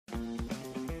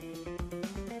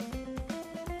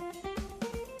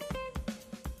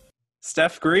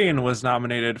Steph Green was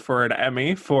nominated for an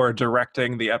Emmy for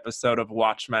directing the episode of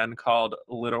Watchmen called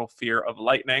Little Fear of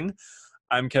Lightning.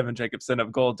 I'm Kevin Jacobsen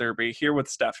of Gold Derby here with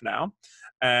Steph now.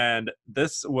 And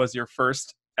this was your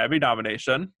first Emmy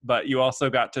nomination, but you also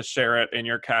got to share it in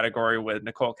your category with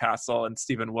Nicole Castle and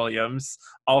Stephen Williams,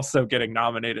 also getting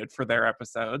nominated for their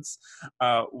episodes.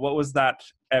 What was that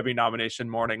Emmy nomination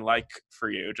morning like for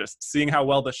you? Just seeing how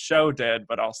well the show did,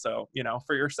 but also,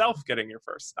 for yourself getting your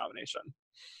first nomination.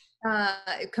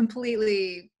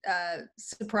 Completely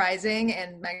surprising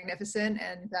and magnificent,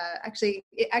 and actually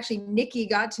Nikki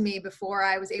got to me before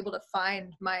I was able to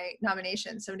find my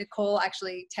nomination. So Nicole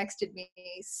actually texted me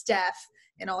Steph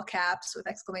in all caps with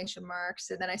exclamation marks,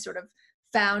 and then I sort of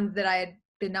found that I had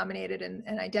been nominated,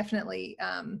 and I definitely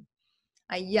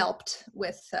I yelped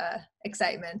with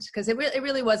excitement because it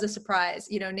really was a surprise.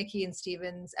 Nikki and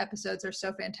Steven's episodes are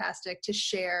so fantastic. To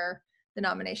share the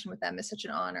nomination with them is such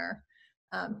an honor.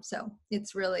 So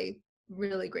it's really,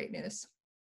 really great news.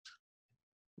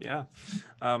 Yeah.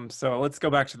 So let's go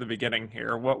back to the beginning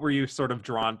here. What were you sort of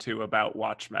drawn to about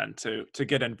Watchmen to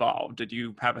get involved? Did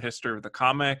you have a history with the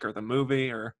comic or the movie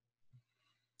or?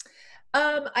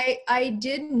 I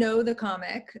did know the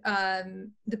comic,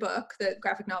 the book, the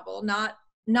graphic novel, not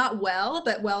well,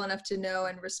 but well enough to know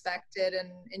and respect it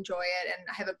and enjoy it. And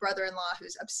I have a brother-in-law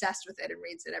who's obsessed with it and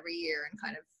reads it every year and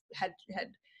kind of had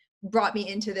brought me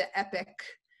into the epic,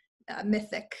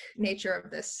 mythic nature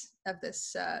of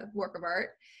this work of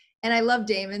art. And I love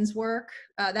Damon's work.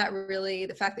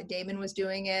 The fact that Damon was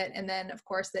doing it, and then of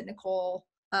course that Nicole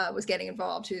was getting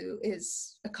involved, who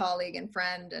is a colleague and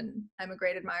friend, and I'm a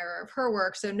great admirer of her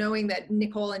work. So knowing that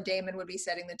Nicole and Damon would be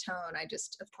setting the tone, I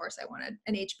wanted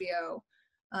an HBO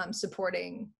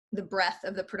supporting the breadth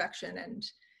of the production. And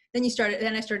then I started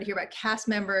to hear about cast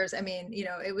members. I mean,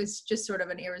 it was just sort of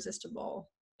an irresistible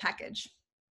package.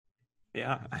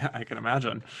 Yeah, I can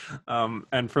imagine.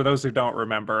 And for those who don't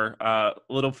remember,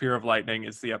 Little Fear of Lightning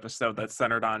is the episode that's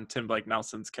centered on Tim Blake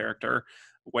Nelson's character,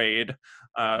 Wade.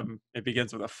 It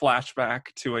begins with a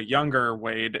flashback to a younger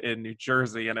Wade in New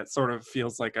Jersey, and it sort of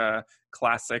feels like a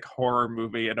classic horror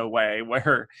movie in a way,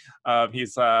 where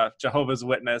he's a Jehovah's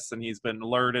Witness and he's been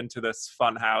lured into this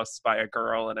fun house by a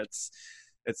girl, and it's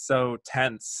so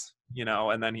tense,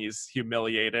 and then he's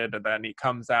humiliated, and then he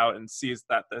comes out and sees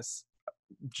that this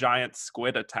giant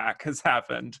squid attack has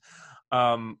happened.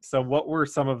 So what were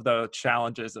some of the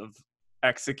challenges of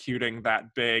executing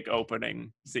that big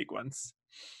opening sequence?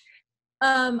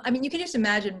 You can just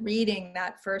imagine reading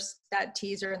that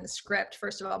teaser in the script.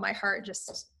 First of all, my heart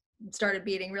just started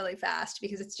beating really fast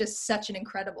because it's just such an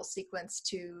incredible sequence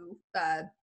to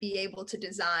be able to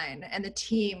design, and the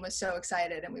team was so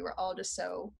excited, and we were all just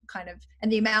so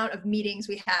and the amount of meetings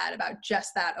we had about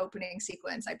just that opening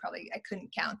sequence, I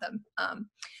couldn't count them.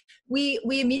 We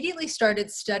immediately started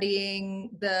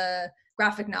studying the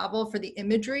graphic novel for the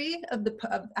imagery of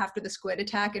after the squid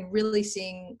attack, and really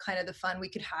seeing kind of the fun we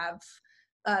could have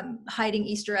hiding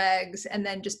Easter eggs and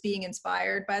then just being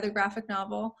inspired by the graphic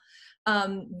novel.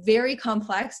 Very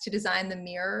complex to design the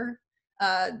mirror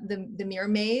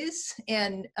maze,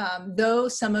 and though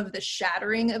some of the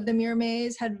shattering of the mirror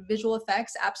maze had visual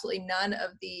effects, absolutely none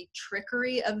of the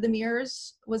trickery of the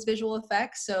mirrors was visual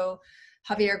effects. So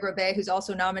Javier Grobet, who's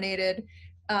also nominated,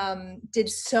 did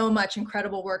so much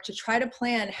incredible work to try to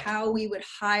plan how we would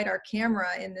hide our camera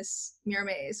in this mirror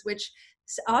maze, which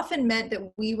often meant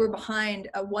that we were behind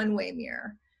a one-way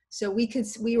mirror. So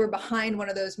we were behind one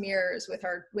of those mirrors with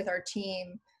our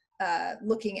team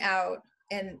looking out,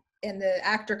 and the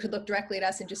actor could look directly at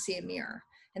us and just see a mirror,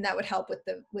 and that would help with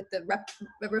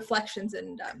the reflections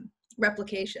and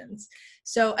replications.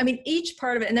 So each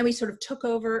part of it, and then we sort of took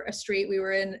over a street. We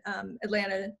were in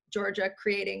Atlanta, Georgia,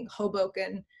 creating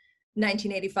Hoboken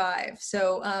 1985.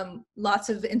 So lots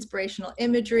of inspirational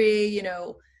imagery,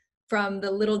 from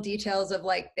the little details of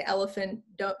like the elephant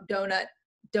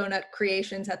donut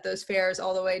creations at those fairs,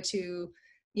 all the way to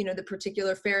the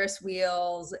particular Ferris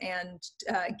wheels and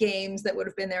games that would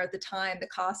have been there at the time, the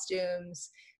costumes.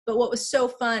 But what was so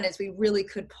fun is we really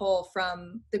could pull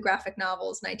from the graphic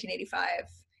novels 1985,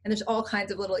 and there's all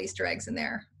kinds of little Easter eggs in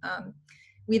there.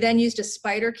 We then used a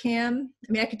spider cam.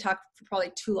 I could talk for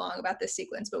probably too long about this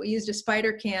sequence, but we used a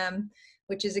spider cam,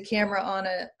 which is a camera on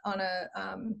a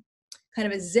kind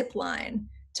of a zip line,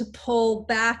 to pull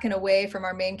back and away from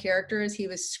our main character as he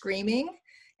was screaming,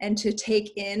 and to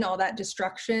take in all that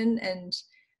destruction and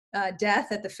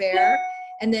death at the fair.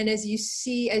 And then as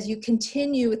you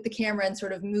continue with the camera and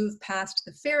sort of move past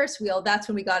the Ferris wheel, that's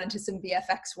when we got into some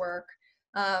VFX work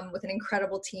with an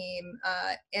incredible team.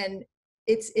 And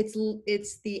it's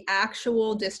the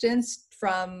actual distance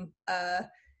from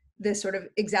the sort of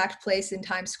exact place in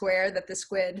Times Square that the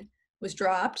squid was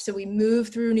dropped. So we move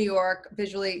through New York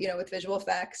visually, with visual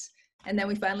effects, and then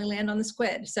we finally land on the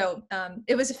squid. So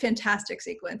it was a fantastic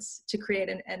sequence to create.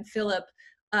 And Philip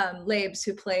Labes,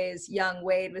 who plays young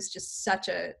Wade, was just such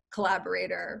a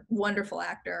collaborator, wonderful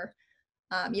actor.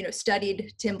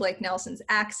 Studied Tim Blake Nelson's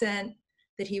accent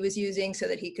that he was using so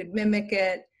that he could mimic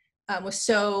it. Was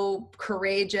so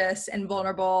courageous and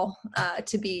vulnerable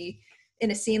to be in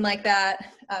a scene like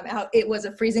that. It was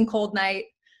a freezing cold night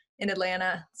in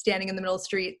Atlanta, standing in the middle of the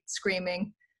street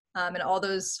screaming, and all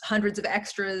those hundreds of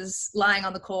extras lying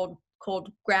on the cold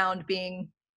ground being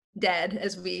dead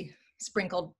as we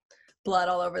sprinkled blood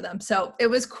all over them. So it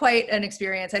was quite an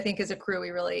experience. I think as a crew,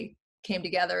 we really came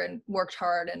together and worked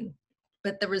hard,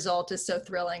 but the result is so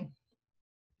thrilling.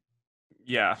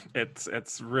 Yeah,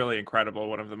 it's really incredible.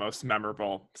 One of the most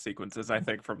memorable sequences, I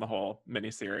think, from the whole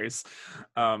miniseries.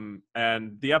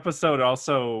 And the episode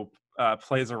also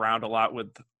plays around a lot with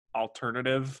alternate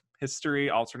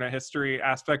history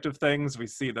aspect of things. We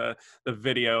see the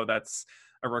video that's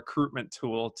a recruitment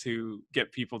tool to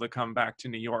get people to come back to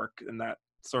New York, and that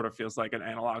sort of feels like an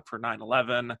analog for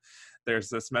 9/11. There's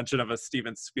this mention of a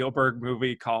Steven Spielberg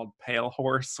movie called Pale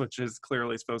Horse, which is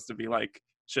clearly supposed to be like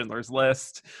Schindler's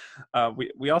List.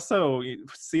 We also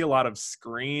see a lot of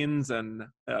screens and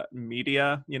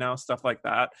media, stuff like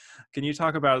that. Can you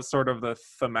talk about sort of the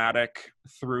thematic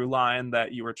through line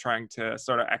that you were trying to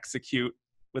sort of execute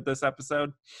with this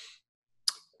episode?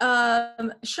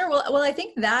 Sure. Well, I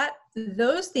think that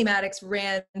those thematics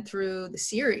ran through the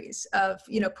series of,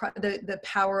 the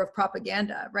power of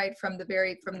propaganda, right? From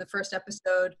the first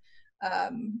episode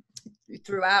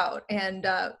throughout. And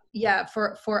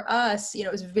for us,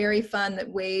 it was very fun that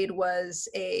Wade was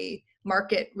a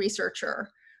market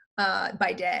researcher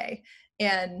by day,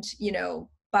 and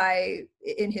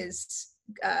in his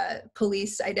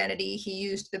police identity, he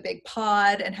used the big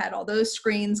pod and had all those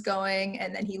screens going,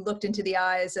 and then he looked into the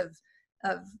eyes of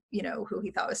who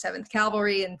he thought was 7th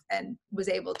Cavalry and was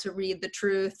able to read the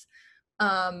truth.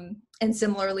 And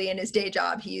similarly in his day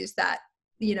job, he used that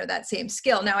same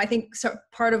skill. Now, I think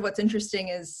part of what's interesting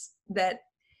is that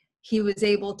he was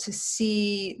able to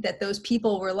see that those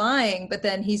people were lying, but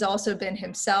then he's also been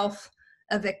himself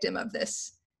a victim of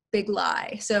this big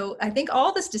lie. So I think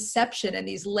all this deception and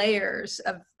these layers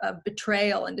of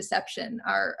betrayal and deception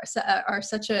are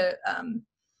such a,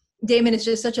 Damon is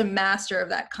just such a master of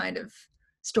that kind of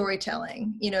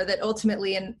storytelling, that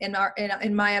ultimately in our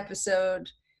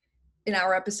episode,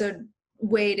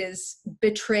 Wade is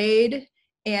betrayed,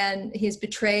 and he's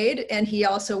betrayed, and he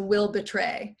also will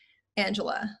betray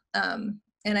Angela. And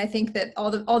I think that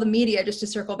all the media, just to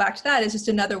circle back to that, is just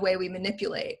another way we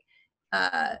manipulate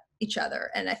each other.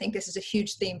 And I think this is a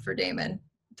huge theme for Damon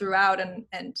throughout, and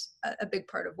a big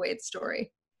part of Wade's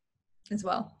story as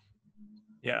well.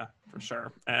 Yeah, for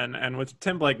sure. And with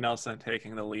Tim Blake Nelson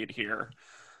taking the lead here,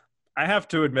 I have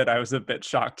to admit I was a bit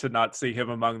shocked to not see him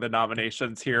among the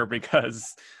nominations here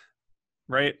because,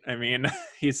 right? I mean,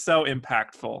 he's so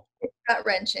impactful. It's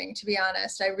gut-wrenching, to be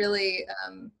honest. I really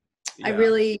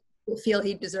feel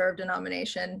he deserved a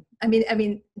nomination. I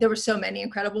mean, there were so many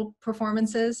incredible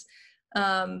performances,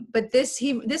 but this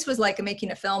was like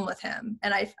making a film with him,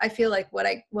 and I feel like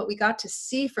what we got to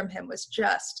see from him was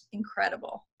just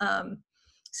incredible.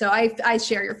 So I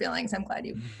share your feelings. I'm glad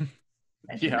you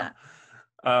mentioned that.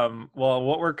 Well,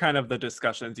 what were kind of the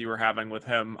discussions you were having with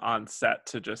him on set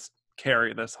to just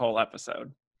carry this whole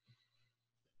episode?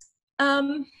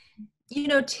 Tim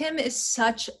is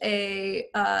such a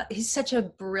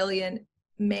brilliant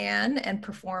man and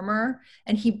performer,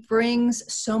 and he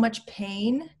brings so much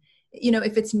pain,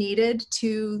 if it's needed,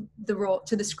 to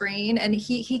the screen, and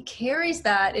he carries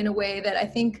that in a way that I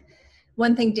think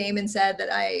one thing Damon said that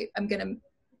I'm gonna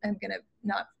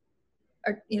not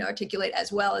articulate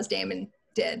as well as Damon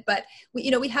did, but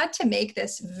we had to make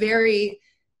this very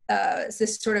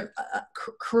this sort of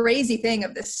crazy thing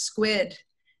of this squid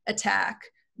attack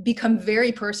become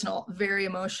very personal, very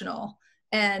emotional,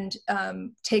 and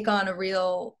take on a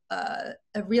real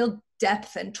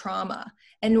depth and trauma.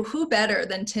 And who better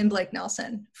than Tim Blake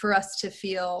Nelson for us to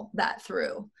feel that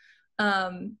through?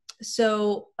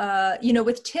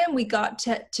 With Tim, we got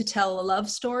to tell a love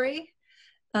story.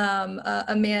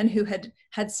 A man who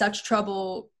had such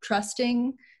trouble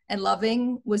trusting and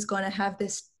loving was going to have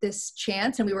this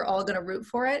chance, and we were all going to root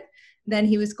for it. Then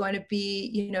he was going to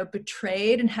be,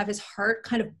 betrayed and have his heart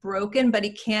kind of broken, but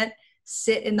he can't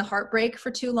sit in the heartbreak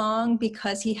for too long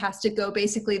because he has to go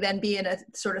basically then be in a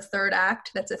sort of third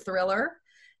act that's a thriller,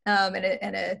 and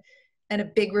a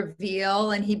big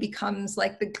reveal, and he becomes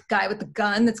like the guy with the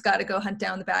gun that's got to go hunt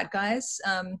down the bad guys.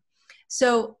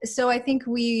 So I think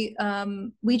we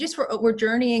just were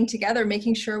journeying together,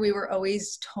 making sure we were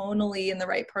always tonally in the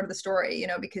right part of the story, you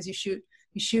know, because you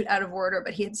shoot out of order.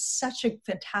 But he had such a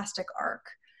fantastic arc,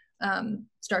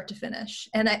 start to finish,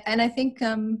 and I think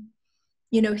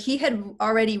you know, he had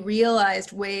already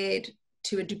realized Wade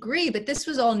to a degree, but this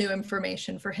was all new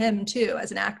information for him too,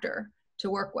 as an actor to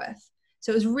work with.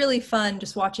 So it was really fun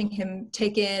just watching him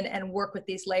take in and work with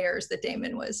these layers that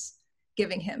Damon was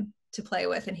giving him to play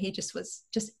with, and he just was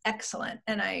just excellent.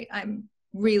 And I'm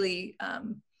really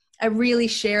I really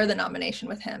share the nomination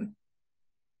with him,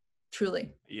 truly.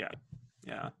 Yeah.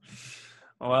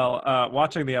 Well,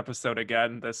 watching the episode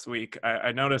again this week,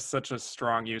 I noticed such a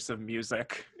strong use of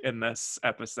music in this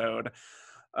episode,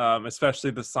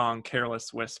 especially the song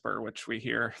Careless Whisper, which we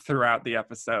hear throughout the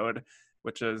episode,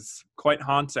 which is quite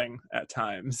haunting at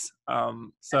times.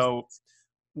 So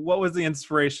what was the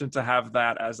inspiration to have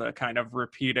that as a kind of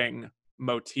repeating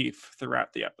motif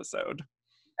throughout the episode?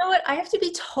 You know what? I have to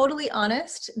be totally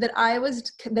honest that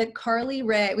Carly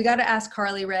Rae, we got to ask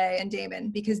Carly Rae and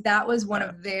Damon, because that was one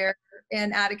of their,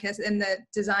 and Atticus and the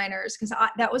designers, because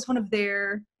that was one of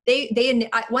their,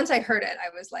 once I heard it, I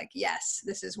was like, yes,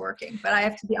 this is working. But I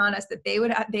have to be honest that they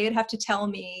would have to tell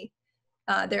me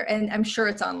there, and I'm sure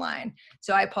it's online.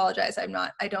 So I apologize.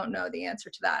 I don't know the answer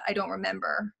to that. I don't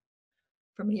remember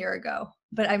from a year ago,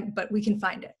 but we can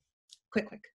find it. Quick,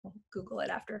 we'll Google it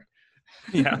after.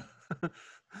 Yeah.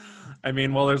 I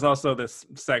mean, well, there's also this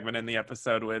segment in the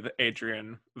episode with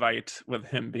Adrian Veidt, with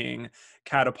him being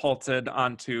catapulted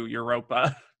onto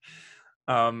Europa.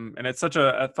 And it's such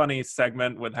a funny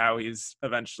segment with how he's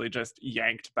eventually just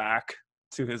yanked back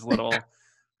to his little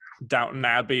Downton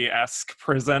Abbey-esque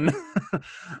prison.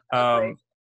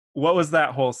 What was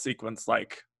that whole sequence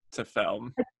like to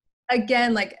film?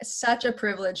 Again, like such a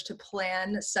privilege to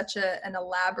plan such an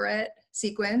elaborate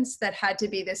sequence that had to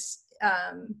be this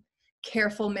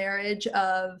careful marriage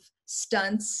of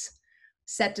stunts,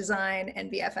 set design,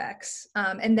 and VFX.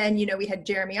 And then, you know, we had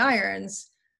Jeremy Irons,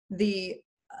 the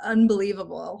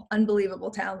unbelievable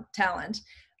talent,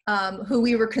 who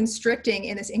we were constricting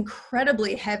in this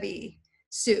incredibly heavy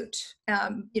suit.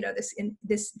 You know,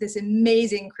 this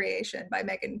amazing creation by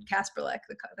Megan Kasperlik,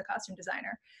 the costume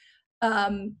designer.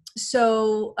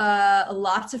 So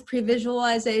lots of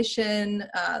pre-visualization,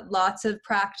 lots of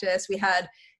practice. We had,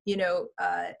 you know,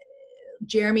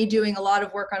 Jeremy doing a lot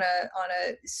of work on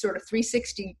a sort of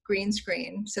 360 green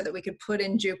screen so that we could put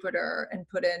in Jupiter and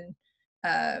put in,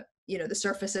 you know, the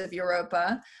surface of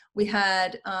Europa. We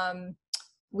had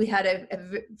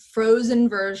frozen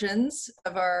versions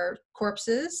of our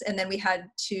corpses, and then we had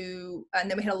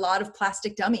a lot of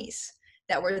plastic dummies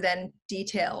that were then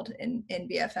detailed in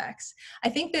VFX. I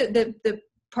think that the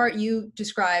part you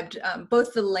described,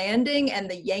 both the landing and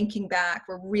the yanking back,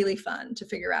 were really fun to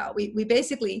figure out.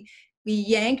 We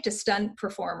yanked a stunt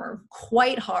performer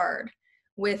quite hard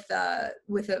with a,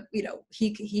 you know,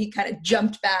 he kind of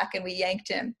jumped back and we yanked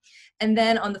him. And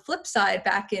then on the flip side,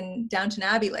 back in Downton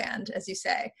Abbey land, as you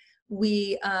say,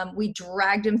 we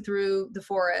dragged him through the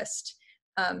forest,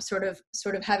 sort of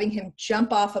having him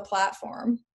jump off a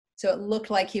platform. So it looked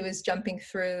like he was jumping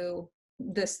through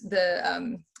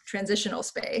the transitional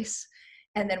space.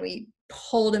 And then we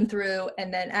pulled him through.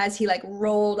 And then as he like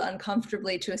rolled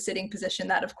uncomfortably to a sitting position,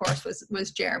 that of course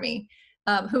was Jeremy,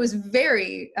 who was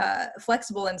very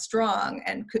flexible and strong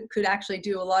and could actually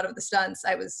do a lot of the stunts.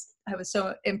 I was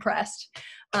so impressed.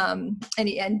 And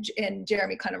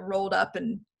Jeremy kind of rolled up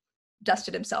and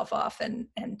dusted himself off, and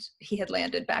he had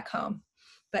landed back home.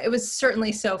 But it was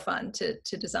certainly so fun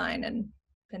to design and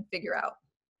figure out.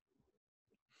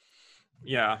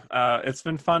 Yeah, it's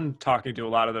been fun talking to a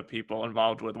lot of the people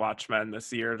involved with Watchmen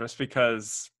this year, just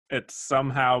because it's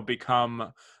somehow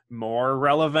become more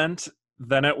relevant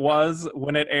than it was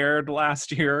when it aired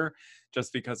last year,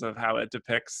 just because of how it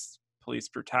depicts police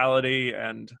brutality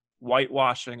and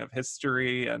whitewashing of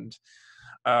history. And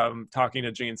talking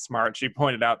to Jean Smart, she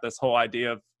pointed out this whole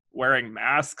idea of wearing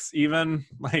masks, even,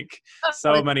 like,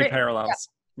 so many great. parallels.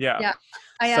 Yeah.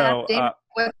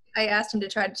 I asked him to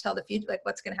try to tell the future, like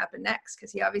what's going to happen next,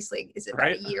 because he obviously is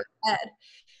about a year ahead.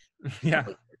 Yeah.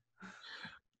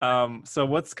 So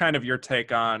what's kind of your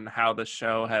take on how the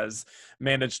show has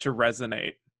managed to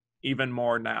resonate even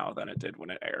more now than it did when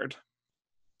it aired?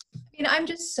 I mean, I'm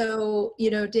just so,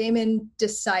 you know, Damon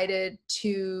decided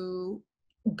to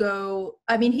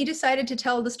he decided to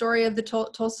tell the story of the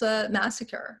Tulsa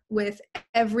massacre with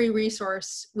every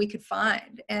resource we could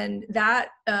find. And that,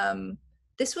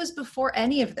 this was before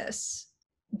any of this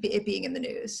it being in the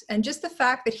news. And just the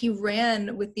fact that he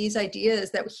ran with these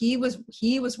ideas that he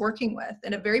was working with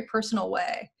in a very personal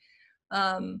way,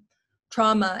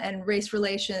 trauma and race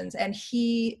relations, and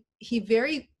he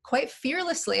very quite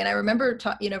fearlessly, and I remember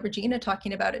Regina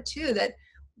talking about it too, that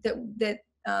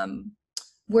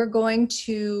we're going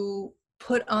to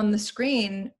put on the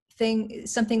screen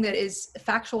something that is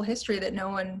factual history that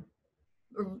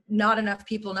not enough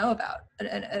people know about,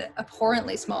 an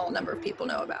abhorrently small number of people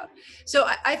know about. So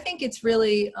I think it's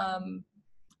really,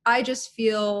 I just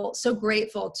feel so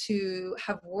grateful to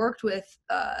have worked with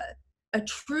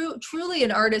truly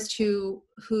an artist who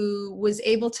was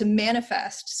able to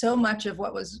manifest so much of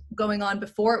what was going on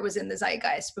before it was in the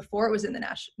zeitgeist, before it was in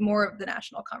the more of the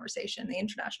national conversation, the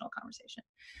international conversation.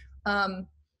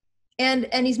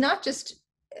 And he's not just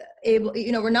able,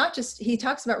 we're not just, he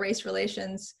talks about race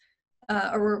relations,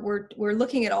 or we're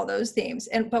looking at all those themes,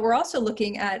 but we're also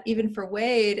looking at, even for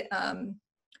Wade,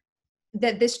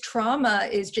 that this trauma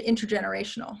is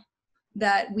intergenerational,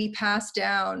 that we pass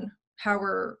down how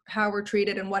we're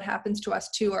treated and what happens to us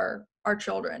to our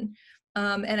children.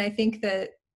 And I think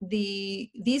that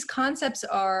these concepts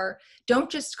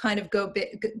don't just kind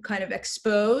of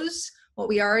expose what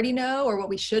we already know or what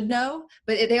we should know,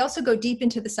 but they also go deep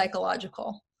into the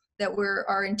psychological, that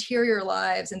our interior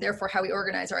lives, and therefore how we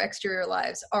organize our exterior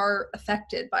lives, are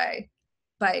affected by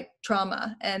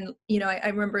trauma. And I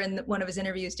remember in one of his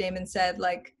interviews, Damon said,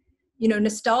 like,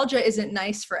 nostalgia isn't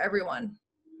nice for everyone.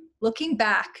 Looking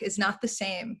back is not the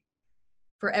same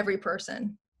for every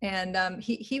person. And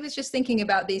he was just thinking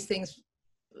about these things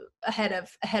ahead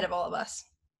of all of us.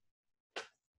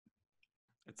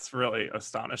 It's really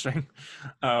astonishing.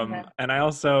 Yeah. And I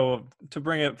also, to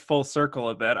bring it full circle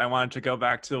a bit, I wanted to go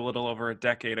back to a little over a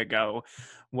decade ago,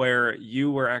 where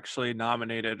you were actually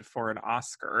nominated for an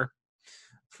Oscar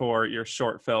for your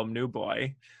short film, New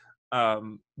Boy.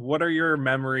 What are your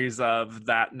memories of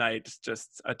that night,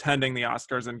 just attending the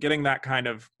Oscars and getting that kind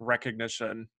of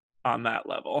recognition on that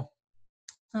level?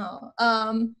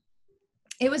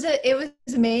 It was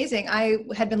amazing. I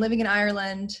had been living in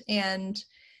Ireland, and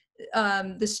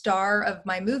the star of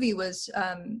my movie was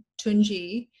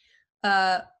Tunji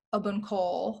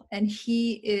Obunkole, and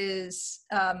he is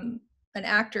an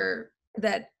actor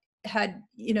that had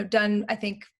done, I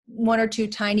think, one or two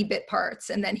tiny bit parts,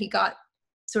 and then he got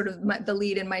sort of the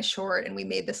lead in my short, and we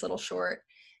made this little short.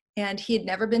 And he had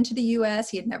never been to the US,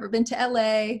 he had never been to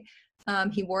LA.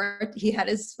 He had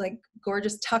his like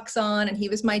gorgeous tux on, and he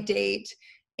was my date,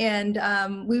 and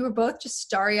we were both just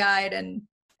starry-eyed and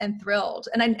thrilled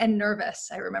and nervous,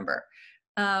 I remember.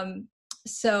 Yeah,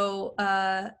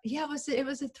 it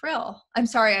was a thrill. I'm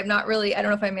sorry, I don't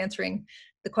know if I'm answering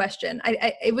the question.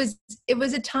 It was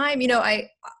a time,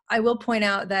 I will point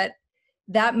out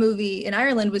that movie in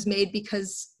Ireland was made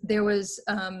because there was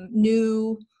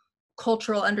new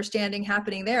cultural understanding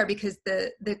happening there, because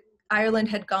the Ireland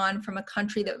had gone from a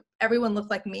country that everyone looked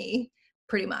like me,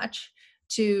 pretty much,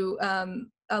 to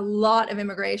a lot of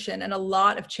immigration and a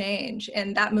lot of change.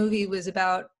 And that movie was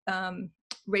about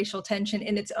racial tension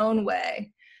in its own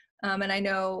way. And I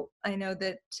know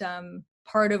that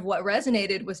part of what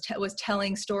resonated was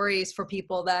telling stories for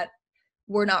people that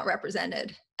were not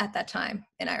represented at that time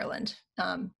in Ireland,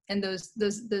 and those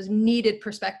needed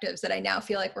perspectives that I now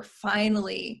feel like we're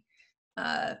finally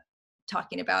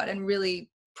talking about and really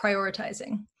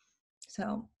prioritizing.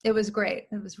 So it was great.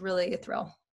 It was really a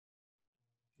thrill.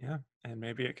 Yeah, and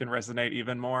maybe it can resonate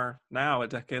even more now, a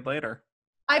decade later.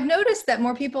 I've noticed that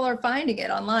more people are finding it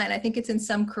online. I think it's in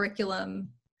some curriculum,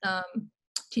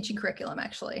 teaching curriculum,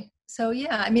 actually. So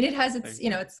yeah, I mean, it has its,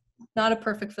 it's not a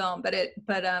perfect film, but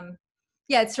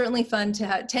yeah, it's certainly fun to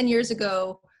have. 10 years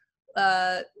ago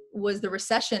was the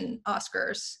recession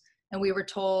Oscars, and we were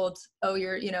told, oh,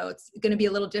 it's going to be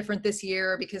a little different this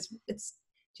year because it's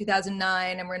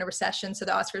 2009 and we're in a recession, so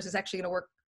the Oscars is actually going to work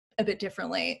a bit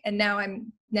differently. And now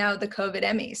the COVID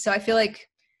Emmys, so I feel like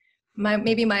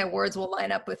maybe my awards will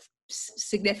line up with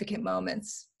significant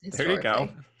moments. There you go.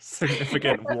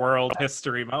 Significant world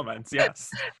history moments. Yes.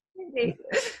 Maybe.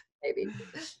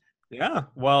 Yeah.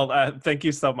 Well, thank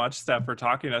you so much, Steph, for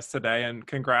talking to us today, and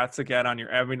congrats again on your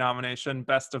Emmy nomination.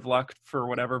 Best of luck for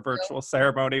whatever virtual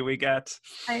ceremony we get.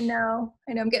 I know.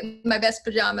 I'm getting my best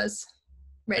pajamas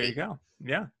ready. There you go.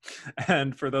 Yeah.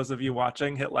 And for those of you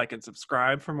watching, hit like and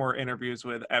subscribe for more interviews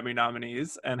with Emmy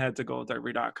nominees, and head to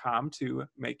goldderby.com to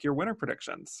make your winner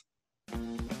predictions.